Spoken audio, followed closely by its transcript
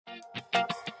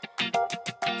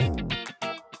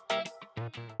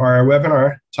Our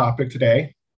webinar topic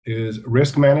today is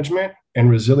risk management and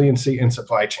resiliency in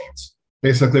supply chains.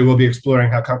 Basically, we'll be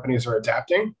exploring how companies are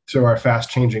adapting to our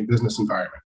fast-changing business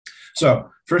environment. So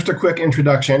first, a quick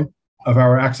introduction of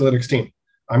our Accelytics team.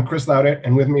 I'm Chris Loudit,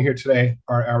 and with me here today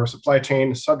are our supply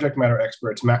chain subject matter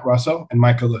experts, Matt Russell and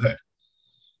Michael LaHood.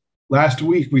 Last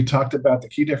week, we talked about the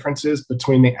key differences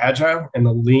between the agile and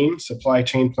the lean supply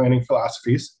chain planning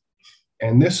philosophies.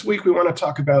 And this week, we want to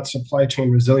talk about supply chain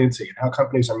resiliency and how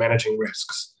companies are managing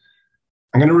risks.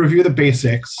 I'm going to review the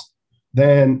basics.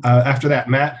 Then after that,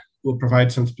 Matt will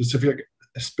provide some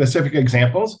specific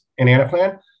examples in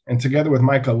Anaplan. And together with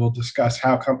Michael, we'll discuss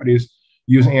how companies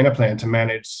use Anaplan to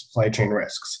manage supply chain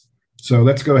risks. So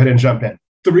let's go ahead and jump in.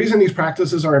 The reason these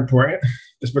practices are important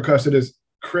is because it is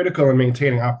critical in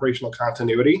maintaining operational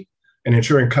continuity and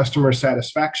ensuring customer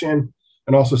satisfaction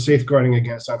and also safeguarding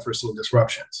against unforeseen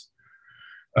disruptions.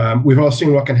 We've all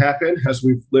seen what can happen as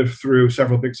we've lived through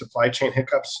several big supply chain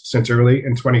hiccups since early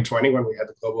in 2020 when we had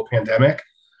the global pandemic.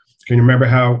 Can you remember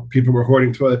how people were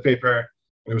hoarding toilet paper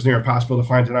and it was near impossible to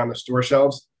find it on the store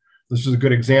shelves? This is a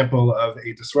good example of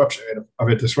a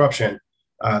disruption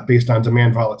based on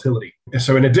demand volatility.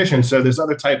 So in addition, there's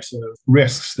other types of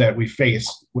risks that we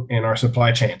face in our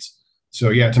supply chains. So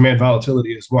yeah, demand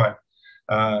volatility is one.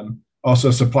 Also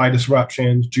supply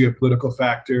disruptions, geopolitical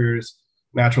factors,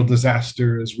 natural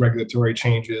disasters, regulatory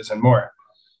changes, and more.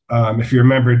 If you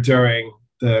remember during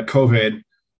the COVID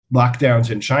lockdowns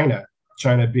in China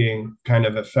being kind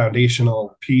of a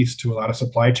foundational piece to a lot of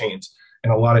supply chains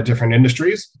and a lot of different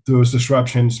industries, those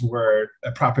disruptions were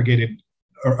propagated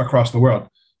across the world,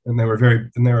 and they were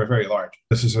very large.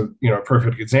 This is a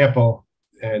perfect example,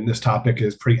 and this topic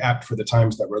is pretty apt for the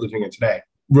times that we're living in today.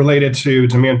 Related to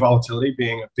demand volatility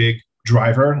being a big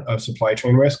driver of supply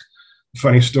chain risk,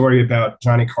 funny story about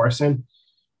Johnny Carson.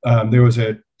 There was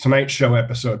a Tonight Show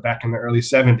episode back in the early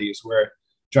 70s where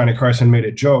Johnny Carson made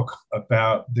a joke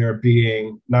about there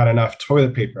being not enough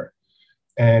toilet paper.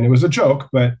 And it was a joke,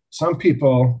 but some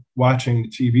people watching the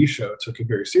TV show took it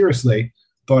very seriously,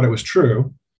 thought it was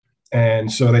true. And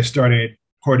so they started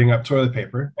hoarding up toilet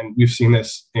paper. And we've seen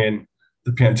this in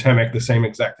the pandemic, the same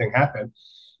exact thing happened.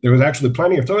 There was actually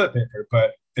plenty of toilet paper,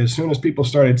 but as soon as people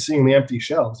started seeing the empty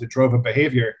shelves, it drove a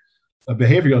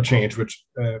behavioral change, which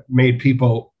made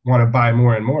people want to buy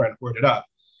more and more and hoard it up.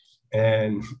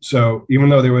 And so even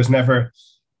though there was never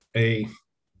an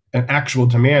actual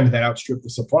demand that outstripped the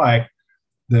supply,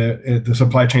 the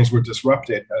supply chains were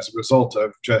disrupted as a result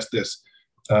of just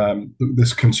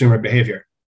this consumer behavior.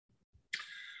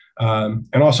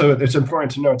 And also, it's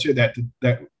important to note too that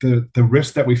the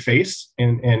risks that we face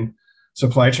in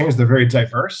supply chains, they're very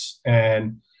diverse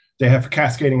and they have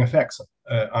cascading effects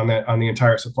on the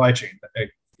entire supply chain.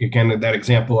 Again, that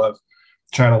example of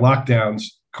China lockdowns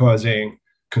causing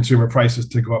consumer prices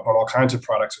to go up on all kinds of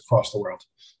products across the world.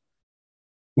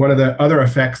 One of the other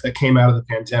effects that came out of the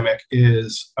pandemic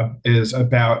is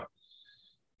about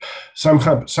some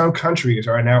countries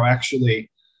are now actually,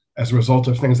 as a result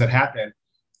of things that happen,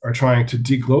 are trying to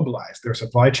deglobalize their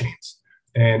supply chains.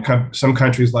 And some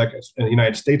countries, like the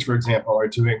United States, for example,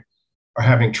 are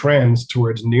having trends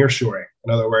towards nearshoring.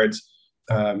 In other words,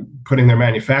 putting their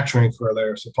manufacturing for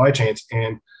their supply chains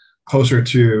in closer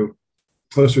to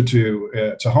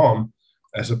home,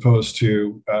 as opposed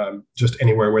to just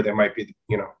anywhere where they might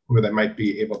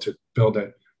be able to build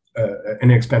an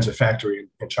inexpensive factory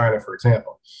in China, for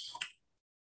example.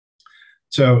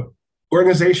 So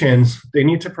organizations, they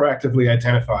need to proactively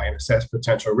identify and assess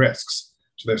potential risks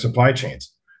to their supply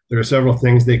chains. There are several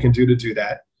things they can do to do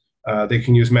that. They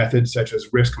can use methods such as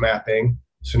risk mapping,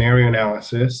 scenario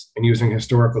analysis, and using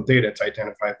historical data to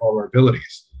identify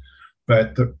vulnerabilities.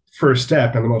 But the first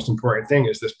step and the most important thing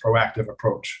is this proactive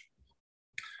approach.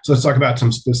 So let's talk about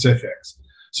some specifics.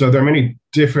 So there are many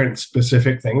different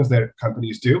specific things that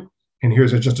companies do. And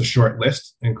here's just a short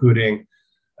list, including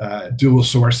dual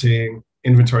sourcing,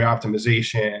 inventory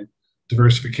optimization,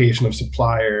 diversification of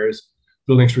suppliers,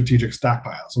 building strategic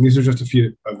stockpiles. And these are just a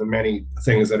few of the many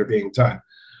things that are being done.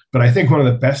 But I think one of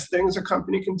the best things a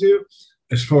company can do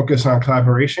is focus on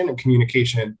collaboration and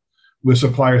communication with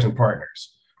suppliers and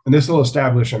partners. And this will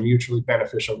establish a mutually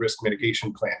beneficial risk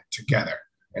mitigation plan together.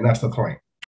 And that's the point.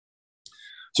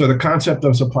 So the concept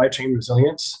of supply chain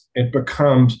resilience, it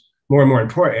becomes more and more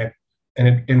important, and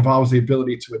it involves the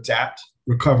ability to adapt,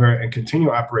 recover, and continue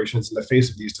operations in the face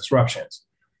of these disruptions.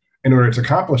 In order to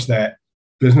accomplish that,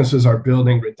 businesses are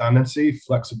building redundancy,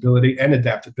 flexibility, and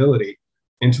adaptability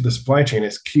into the supply chain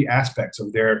as key aspects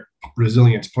of their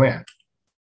resilience plan.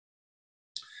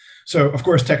 So, of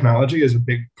course, technology is a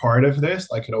big part of this,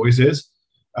 like it always is.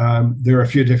 There are a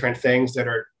few different things that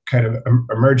are kind of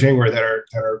emerging or that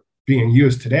are being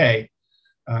used today,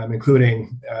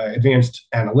 including advanced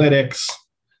analytics,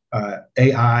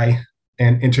 AI,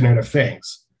 and Internet of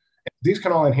Things. These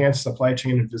can all enhance supply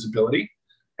chain and visibility,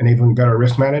 enabling better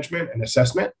risk management and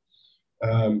assessment.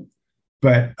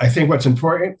 But I think what's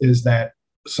important is that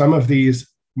some of these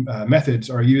methods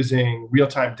are using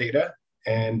real-time data.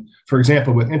 And for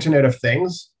example, with Internet of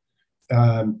Things,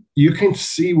 you can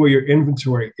see where your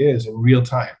inventory is in real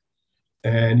time.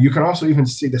 And you can also even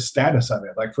see the status of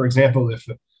it. Like, for example,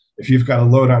 if you've got a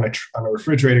load on a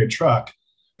refrigerated truck,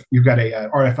 you've got a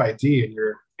RFID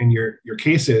in your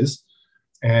cases,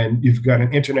 and you've got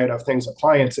an Internet of Things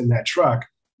appliance in that truck,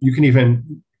 you can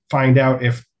even find out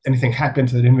if anything happened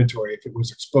to that inventory, if it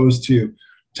was exposed to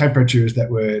temperatures that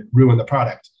would ruin the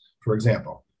product, for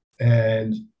example.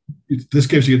 And this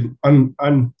gives you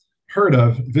unheard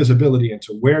of visibility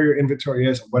into where your inventory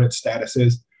is and what its status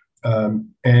is.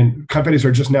 And companies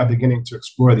are just now beginning to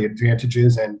explore the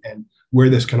advantages and where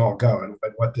this can all go and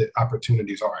what the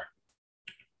opportunities are.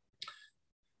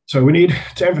 So we need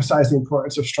to emphasize the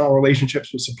importance of strong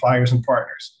relationships with suppliers and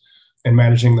partners and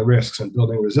managing the risks and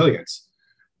building resilience.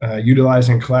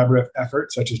 Utilizing collaborative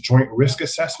efforts such as joint risk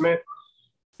assessment,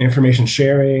 information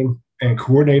sharing, and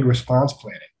coordinated response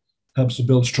planning helps to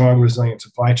build strong, resilient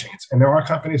supply chains. And there are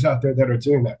companies out there that are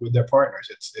doing that with their partners.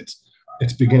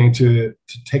 It's beginning to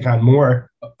take on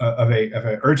more of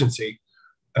an urgency,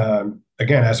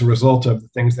 again, as a result of the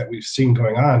things that we've seen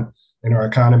going on in our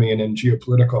economy and in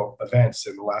geopolitical events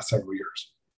in the last several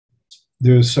years.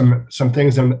 There's some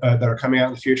things that are coming out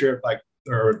in the future, like,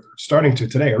 or starting to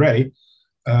today already,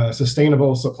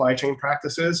 sustainable supply chain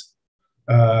practices,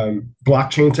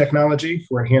 blockchain technology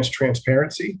for enhanced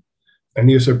transparency, and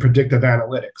use of predictive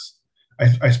analytics.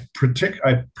 I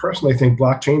personally think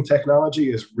blockchain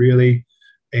technology is really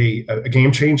a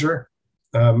game changer.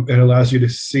 It allows you to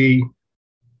see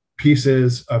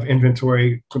pieces of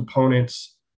inventory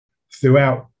components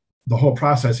throughout the whole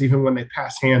process, even when they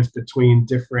pass hands between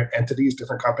different entities,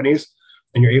 different companies,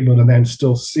 and you're able to then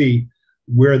still see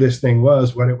where this thing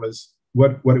was, what it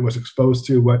was exposed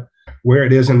to, where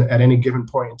it is at any given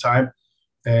point in time.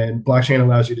 And blockchain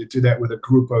allows you to do that with a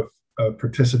group of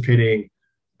participating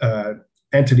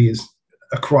entities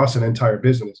across an entire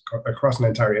business, across an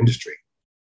entire industry.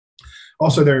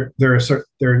 Also, there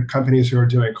are companies who are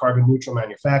doing carbon neutral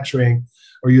manufacturing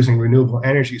or using renewable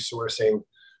energy sourcing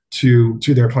to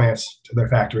their plants, to their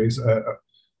factories.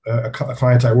 A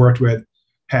client I worked with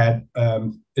had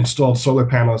installed solar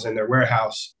panels in their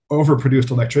warehouse,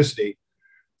 overproduced electricity.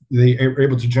 They were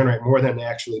able to generate more than they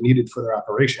actually needed for their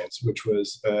operations, which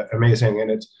was amazing.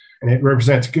 And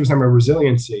it gives them a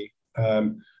resiliency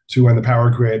to when the power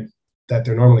grid that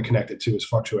they're normally connected to is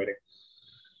fluctuating.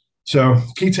 So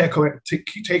key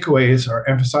takeaways are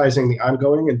emphasizing the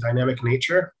ongoing and dynamic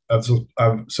nature of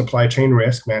supply chain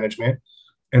risk management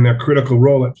and the critical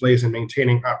role it plays in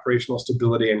maintaining operational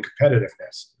stability and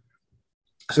competitiveness.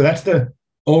 So that's the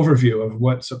overview of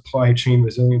what supply chain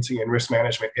resiliency and risk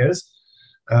management is.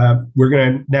 We're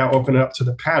going to now open it up to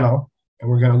the panel, and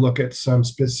we're going to look at some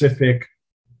specific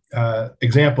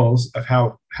examples of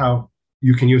how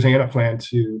you can use Anaplan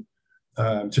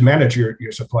to manage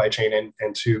your supply chain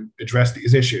and to address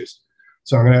these issues.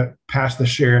 So I'm going to pass the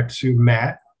share to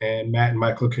Matt, and Matt and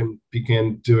Michael can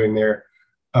begin doing their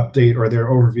update or their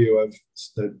overview of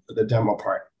the demo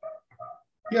part.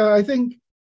 Yeah, I think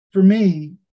for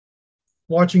me,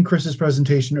 watching Chris's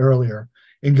presentation earlier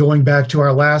and going back to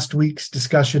our last week's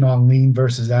discussion on lean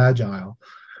versus agile,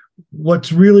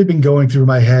 what's really been going through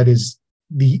my head is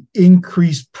the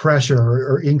increased pressure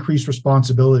or increased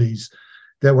responsibilities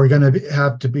that we're going to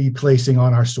have to be placing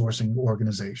on our sourcing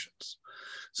organizations.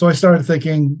 So I started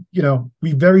thinking,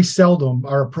 we very seldom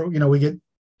we get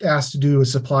asked to do a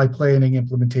supply planning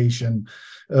implementation,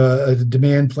 a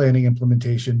demand planning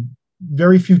implementation.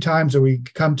 Very few times are we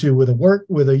come to with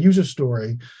a user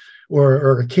story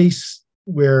or a case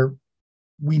where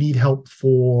we need help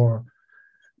for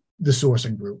the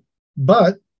sourcing group.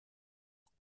 But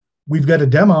we've got a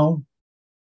demo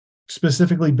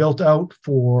specifically built out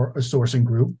for a sourcing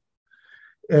group.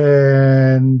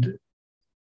 And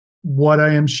what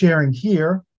I am sharing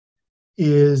here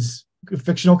is a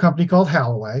fictional company called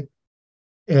Holloway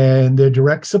and their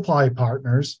direct supply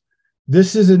partners.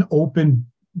 This is an open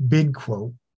bid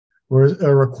quote or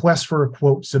a request for a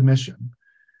quote submission,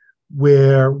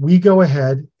 where we go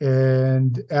ahead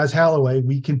and as Holloway,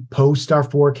 we can post our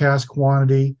forecast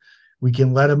quantity. We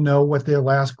can let them know what their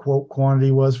last quote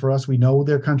quantity was for us. We know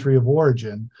their country of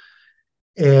origin,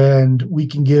 and we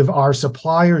can give our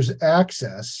suppliers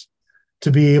access to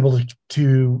be able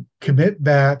to commit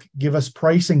back, give us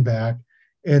pricing back,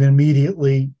 and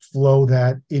immediately flow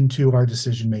that into our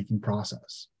decision-making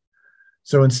process.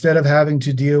 So instead of having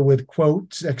to deal with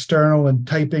quotes external and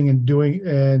typing and doing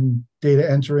and data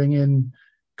entering in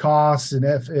costs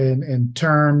and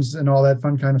terms and all that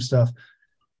fun kind of stuff,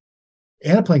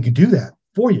 Anaplan can do that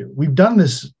for you. We've done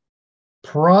this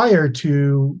prior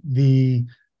to the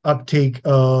uptake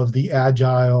of the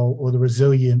agile or the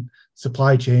resilient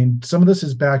supply chain. Some of this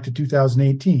is back to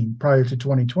 2018, prior to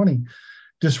 2020.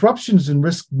 Disruptions in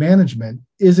risk management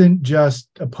isn't just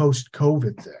a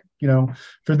post-COVID thing.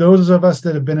 For those of us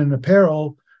that have been in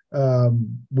apparel,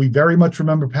 we very much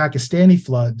remember Pakistani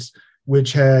floods,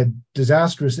 which had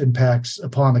disastrous impacts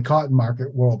upon the cotton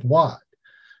market worldwide.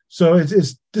 So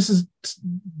these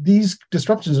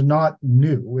disruptions are not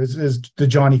new, as the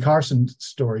Johnny Carson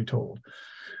story told.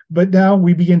 But now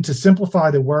we begin to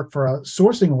simplify the work for a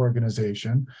sourcing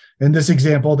organization. In this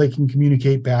example, they can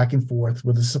communicate back and forth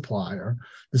with the supplier.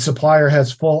 The supplier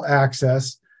has full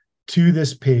access to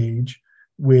this page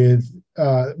with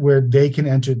where they can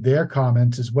enter their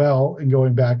comments as well and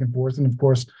going back and forth. And of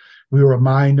course, we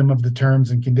remind them of the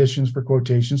terms and conditions for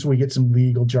quotation, so we get some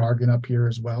legal jargon up here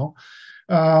as well.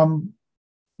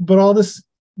 But all this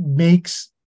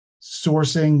makes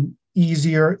sourcing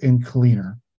easier and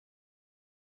cleaner.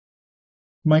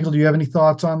 Michael, do you have any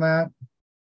thoughts on that?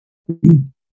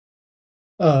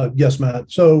 Yes,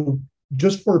 Matt. So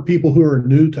just for people who are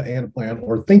new to Anaplan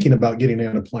or thinking about getting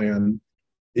Anaplan,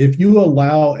 if you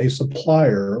allow a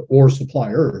supplier or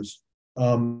suppliers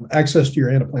access to your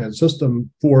Anaplan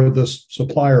system for this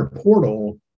supplier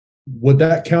portal, would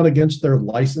that count against their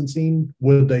licensing?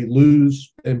 Would they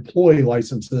lose employee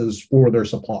licenses for their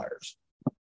suppliers?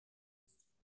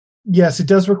 Yes, it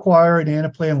does require an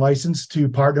Anaplan license to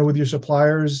partner with your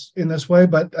suppliers in this way.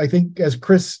 But I think, as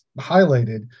Chris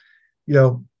highlighted,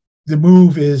 the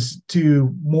move is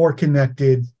to more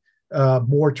connected,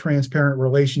 more transparent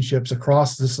relationships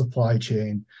across the supply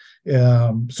chain.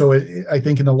 So I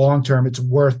think in the long term, it's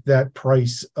worth that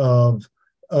price of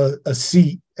a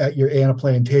seat at your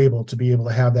Anaplan table to be able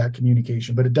to have that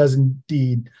communication. But it does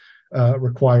indeed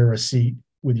require a seat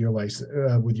with your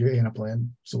with your Anaplan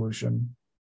solution.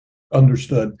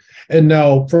 Understood. And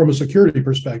now, from a security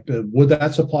perspective, would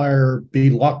that supplier be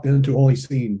locked into only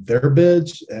seeing their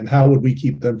bids? And how would we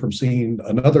keep them from seeing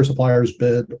another supplier's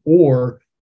bid or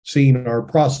seeing our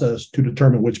process to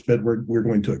determine which bid we're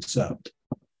going to accept?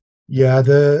 Yeah,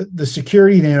 the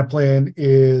security in Anaplan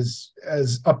is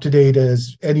as up to date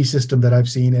as any system that I've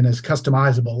seen and as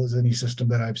customizable as any system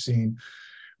that I've seen.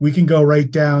 We can go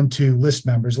right down to list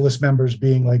members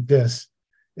being like this,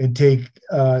 and take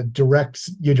your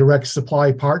direct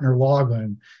supply partner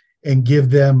login and give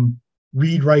them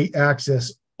read-write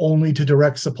access only to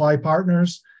direct supply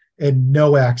partners and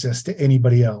no access to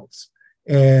anybody else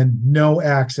and no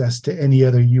access to any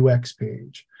other UX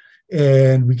page.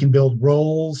 And we can build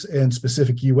roles and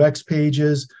specific UX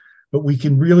pages, but we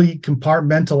can really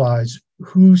compartmentalize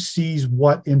who sees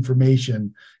what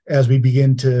information as we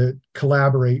begin to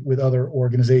collaborate with other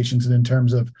organizations and in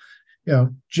terms of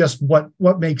just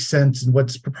what makes sense and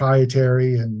what's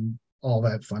proprietary and all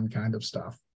that fun kind of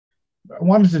stuff. I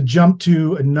wanted to jump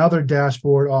to another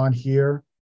dashboard on here.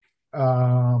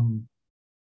 In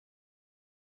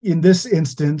this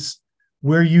instance,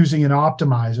 we're using an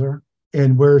optimizer,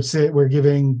 and we're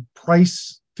giving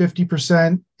price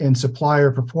 50% and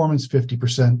supplier performance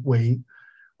 50% weight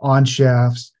on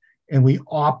shafts, and we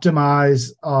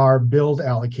optimize our build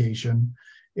allocation,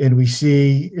 and we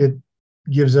see it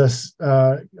gives us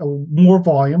more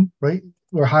volume, right?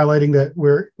 We're highlighting that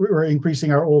we're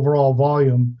increasing our overall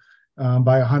volume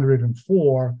by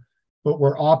 104, but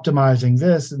we're optimizing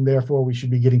this, and therefore we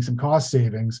should be getting some cost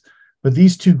savings. But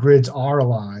these two grids are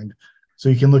aligned. So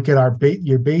you can look at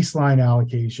your baseline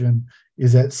allocation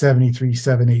is at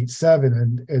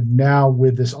 73,787, and now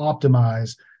with this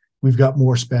optimize, we've got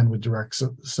more spend with direct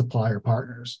supplier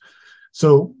partners.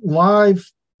 So live,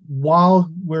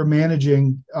 while we're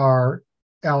managing our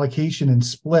allocation and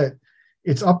split,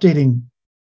 it's updating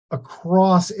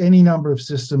across any number of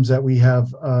systems that we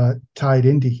have tied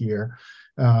into here,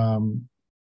 and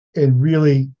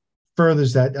really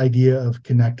furthers that idea of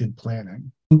connected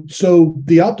planning. So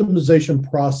the optimization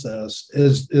process,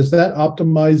 is that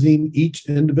optimizing each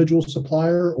individual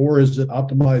supplier, or is it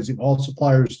optimizing all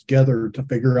suppliers together to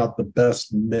figure out the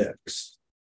best mix?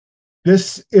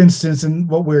 This instance, and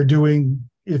what we're doing,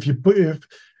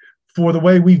 for the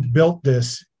way we've built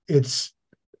this, it's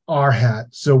our hat.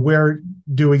 So we're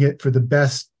doing it for the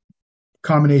best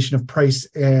combination of price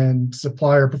and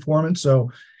supplier performance.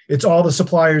 So it's all the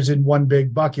suppliers in one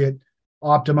big bucket,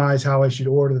 optimize how I should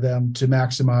order them to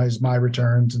maximize my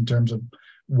returns in terms of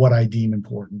what I deem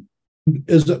important.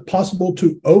 Is it possible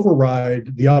to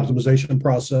override the optimization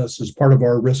process as part of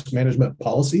our risk management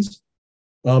policies?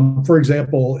 For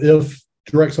example, if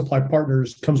Direct Supply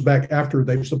Partners comes back after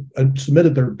they've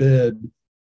submitted their bid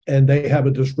and they have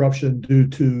a disruption due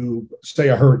to, say,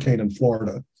 a hurricane in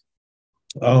Florida,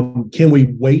 can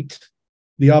we wait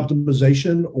the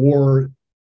optimization, or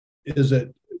is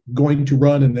it going to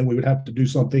run and then we would have to do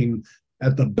something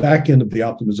at the back end of the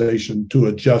optimization to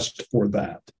adjust for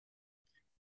that?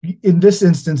 In this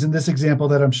instance, in this example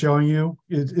that I'm showing you,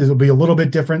 it'll be a little bit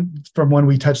different from when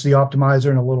we touch the optimizer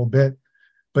in a little bit.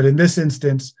 But in this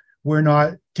instance, we're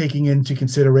not taking into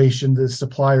consideration the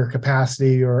supplier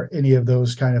capacity or any of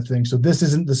those kind of things. So this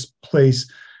isn't this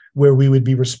place where we would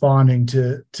be responding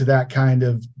to that kind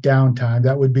of downtime.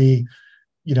 That would be,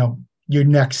 your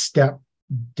next step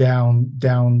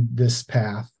down this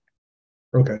path.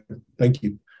 Okay, thank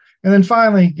you. And then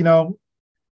finally,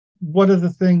 one of the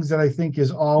things that I think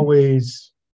is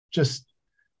always just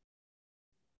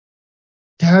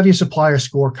to have your supplier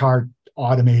scorecard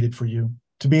automated for you,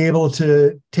 to be able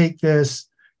to take this,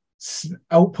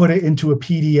 output it into a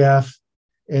PDF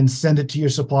and send it to your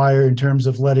supplier in terms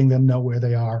of letting them know where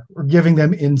they are or giving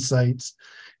them insights.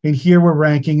 And here we're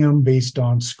ranking them based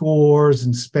on scores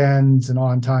and spends and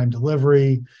on-time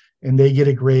delivery, and they get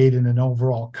a grade and an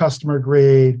overall customer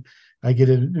grade. I get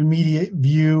an immediate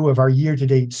view of our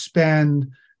year-to-date spend,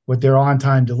 what their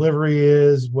on-time delivery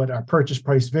is, what our purchase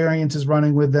price variance is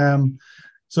running with them.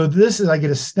 So I get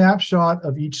a snapshot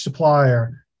of each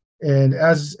supplier. And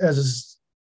as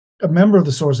a member of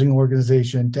the sourcing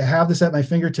organization, to have this at my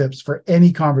fingertips for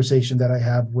any conversation that I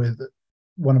have with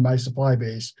one of my supply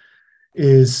base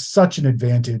is such an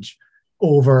advantage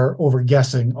over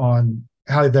guessing on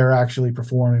how they're actually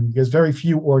performing, because very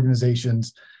few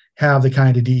organizations have the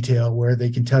kind of detail where they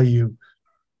can tell you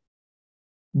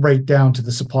right down to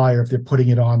the supplier if they're putting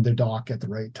it on their dock at the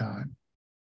right time.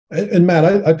 And Matt,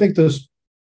 I think this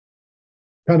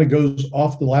kind of goes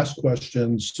off the last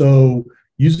question. So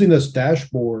using this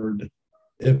dashboard,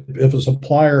 if a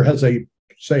supplier has a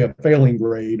failing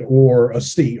grade or a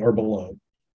C or below,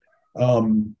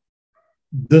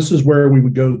 this is where we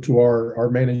would go to our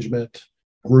management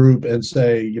group and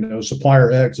say,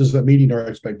 supplier X isn't meeting our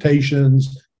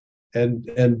expectations.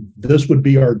 And this would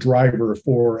be our driver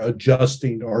for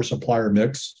adjusting our supplier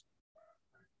mix.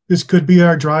 This could be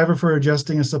our driver for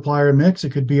adjusting a supplier mix.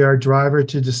 It could be our driver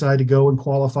to decide to go and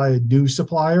qualify a new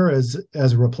supplier as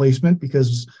a replacement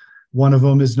because one of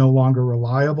them is no longer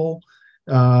reliable.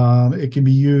 It can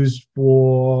be used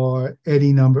for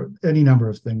any number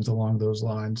of things along those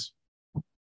lines.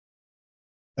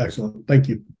 Excellent. Thank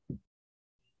you.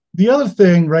 The other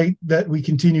thing, right, that we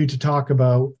continue to talk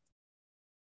about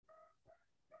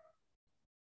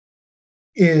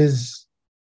is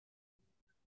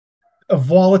a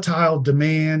volatile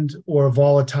demand or a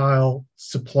volatile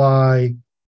supply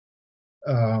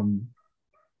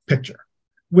picture,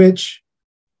 which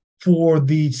for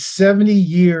the 70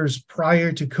 years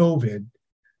prior to COVID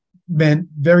meant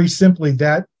very simply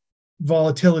that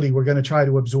volatility we're going to try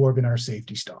to absorb in our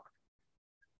safety stock.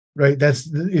 Right?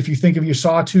 If you think of your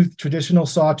traditional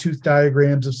sawtooth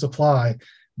diagrams of supply,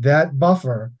 that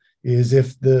buffer is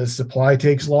if the supply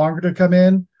takes longer to come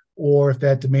in or if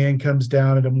that demand comes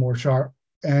down at a more sharp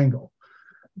angle.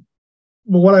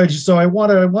 But what I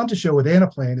want to show with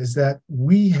Anaplan is that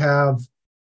we have,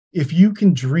 if you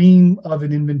can dream of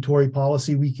an inventory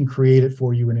policy, we can create it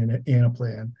for you in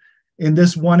Anaplan. In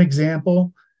this one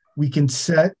example, we can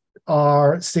set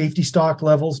our safety stock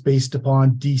levels based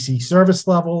upon DC service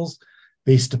levels,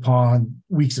 based upon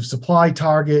weeks of supply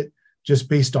target, just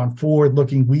based on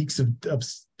forward-looking weeks of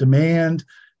demand,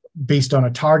 based on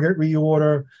a target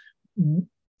reorder.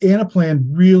 Anaplan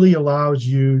really allows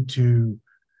you to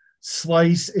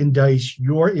slice and dice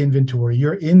your inventory,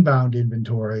 your inbound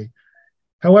inventory,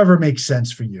 however makes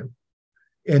sense for you.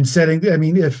 And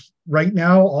if right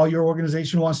now all your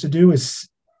organization wants to do is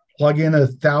plug in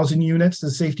 1,000 units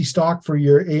of safety stock for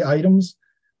your A items,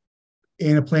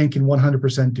 Anaplan can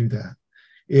 100% do that.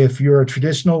 If you're a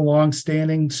traditional,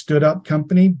 long-standing, stood-up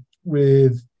company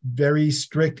with very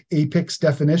strict APIX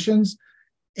definitions,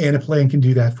 Anaplan can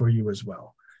do that for you as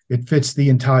well. It fits the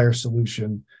entire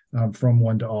solution from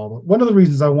one to all. One of the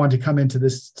reasons I wanted to come into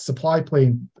this supply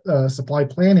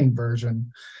planning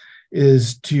version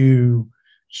is to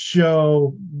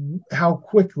show how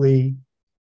quickly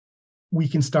we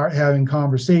can start having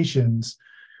conversations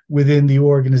within the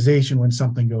organization when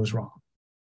something goes wrong.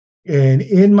 And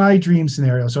in my dream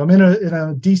scenario, so I'm in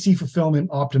a DC fulfillment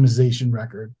optimization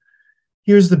record.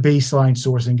 Here's the baseline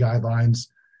sourcing guidelines.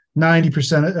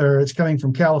 90% or it's coming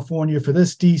from California for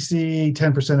this DC,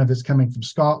 10% of it's coming from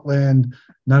Scotland,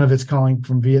 none of it's coming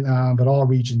from Vietnam, but all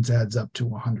regions adds up to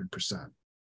 100%.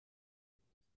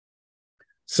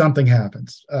 Something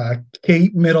happens.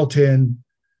 Kate Middleton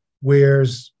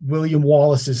wears William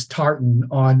Wallace's tartan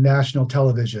on national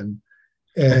television,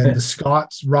 and the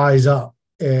Scots rise up,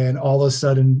 and all of a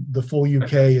sudden the full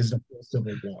UK is in a full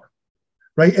civil war.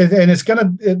 Right. And it's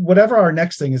going to, whatever our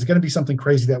next thing is going to be something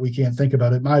crazy that we can't think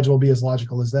about. It might as well be as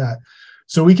logical as that.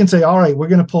 So we can say, all right, we're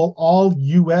going to pull all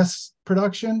US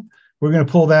production. We're going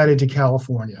to pull that into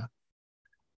California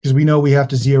because we know we have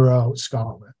to zero out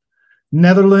Scotland.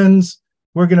 Netherlands,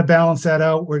 we're going to balance that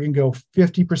out. We're going to go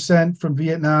 50% from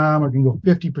Vietnam. We're going to go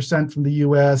 50% from the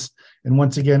US. And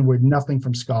once again, we're nothing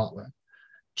from Scotland.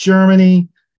 Germany,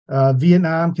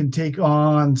 Vietnam can take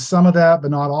on some of that, but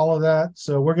not all of that.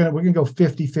 So we're gonna go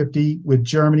 50-50 with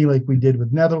Germany, like we did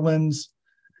with Netherlands,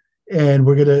 and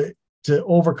we're gonna to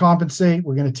overcompensate.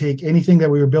 We're gonna take anything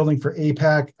that we were building for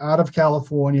APAC out of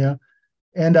California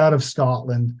and out of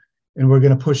Scotland, and we're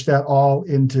gonna push that all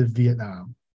into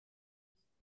Vietnam.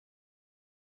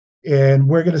 And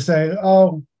we're gonna say,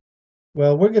 oh,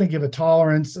 well, we're gonna give a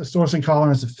sourcing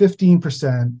tolerance of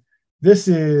 15%. This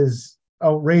is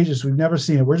outrageous. We've never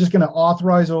seen it. We're just going to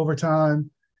authorize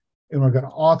overtime, and we're going to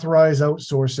authorize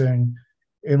outsourcing,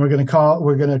 and we're going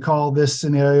to call this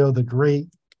scenario the Great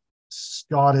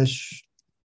Scottish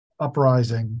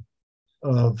Uprising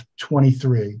of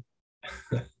 23.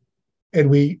 And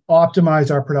we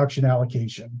optimize our production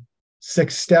allocation.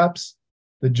 6 steps.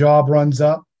 The job runs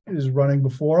up, is running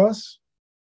before us.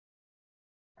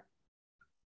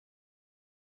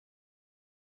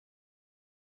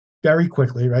 Very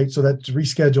quickly, right? So that's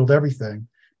rescheduled everything.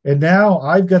 And now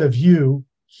I've got a view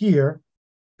here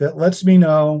that lets me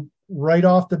know right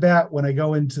off the bat when I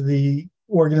go into the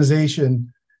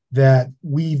organization that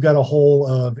we've got a hole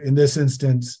of, in this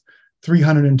instance,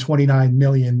 329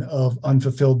 million of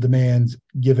unfulfilled demands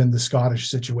given the Scottish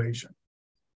situation,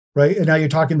 right? And now you're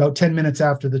talking about 10 minutes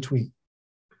after the tweet.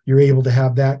 You're able to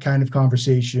have that kind of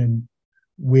conversation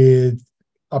with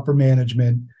upper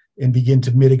management and begin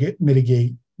to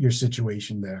mitigate your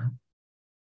situation there.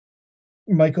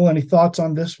 Michael, any thoughts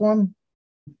on this one?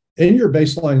 In your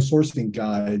baseline sourcing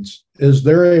guides, is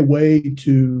there a way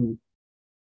to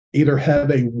either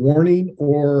have a warning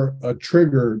or a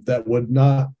trigger that would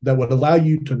allow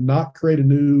you to not create a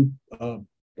new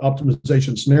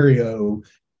optimization scenario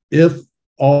if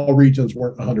all regions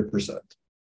weren't 100%?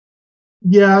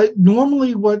 Yeah,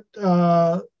 normally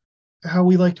how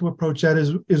we like to approach that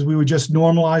is we would just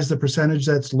normalize the percentage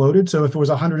that's loaded. So if it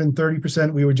was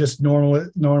 130%, we would just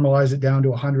normalize it down to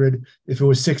 100. If it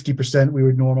was 60%, we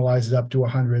would normalize it up to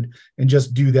 100 and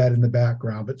just do that in the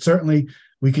background. But certainly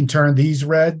we can turn these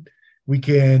red. We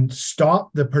can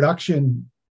stop the production,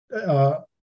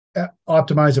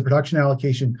 optimize the production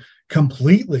allocation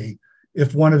completely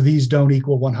if one of these don't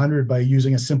equal 100 by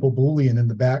using a simple Boolean in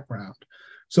the background.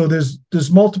 So there's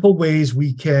multiple ways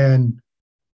we can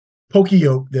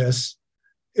poke-yoke this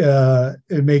and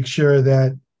make sure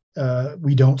that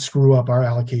we don't screw up our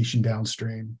allocation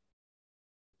downstream.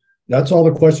 That's all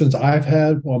the questions I've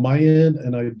had on my end,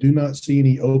 and I do not see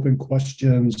any open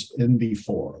questions in the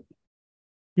forum.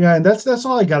 Yeah, and that's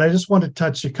all I got. I just want to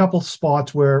touch a couple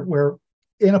spots where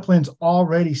Anaplan's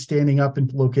already standing up in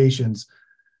locations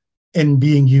and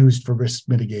being used for risk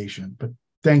mitigation. But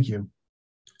thank you.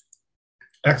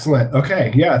 Excellent.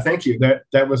 Okay. Yeah. Thank you.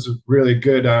 That was a really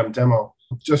good demo.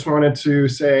 Just wanted to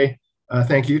say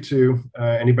thank you to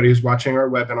anybody who's watching our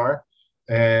webinar,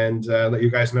 and let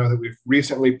you guys know that we've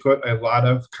recently put a lot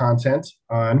of content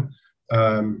on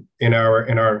in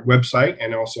our website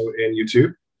and also in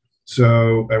YouTube.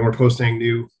 So, and we're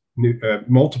posting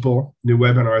multiple new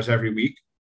webinars every week.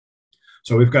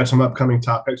 So we've got some upcoming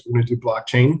topics. We're going to do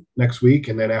blockchain next week,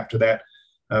 and then after that,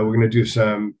 we're going to do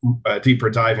some deeper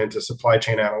dive into supply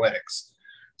chain analytics.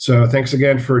 So thanks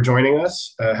again for joining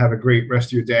us. Have a great rest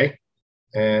of your day,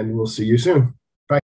 and we'll see you soon.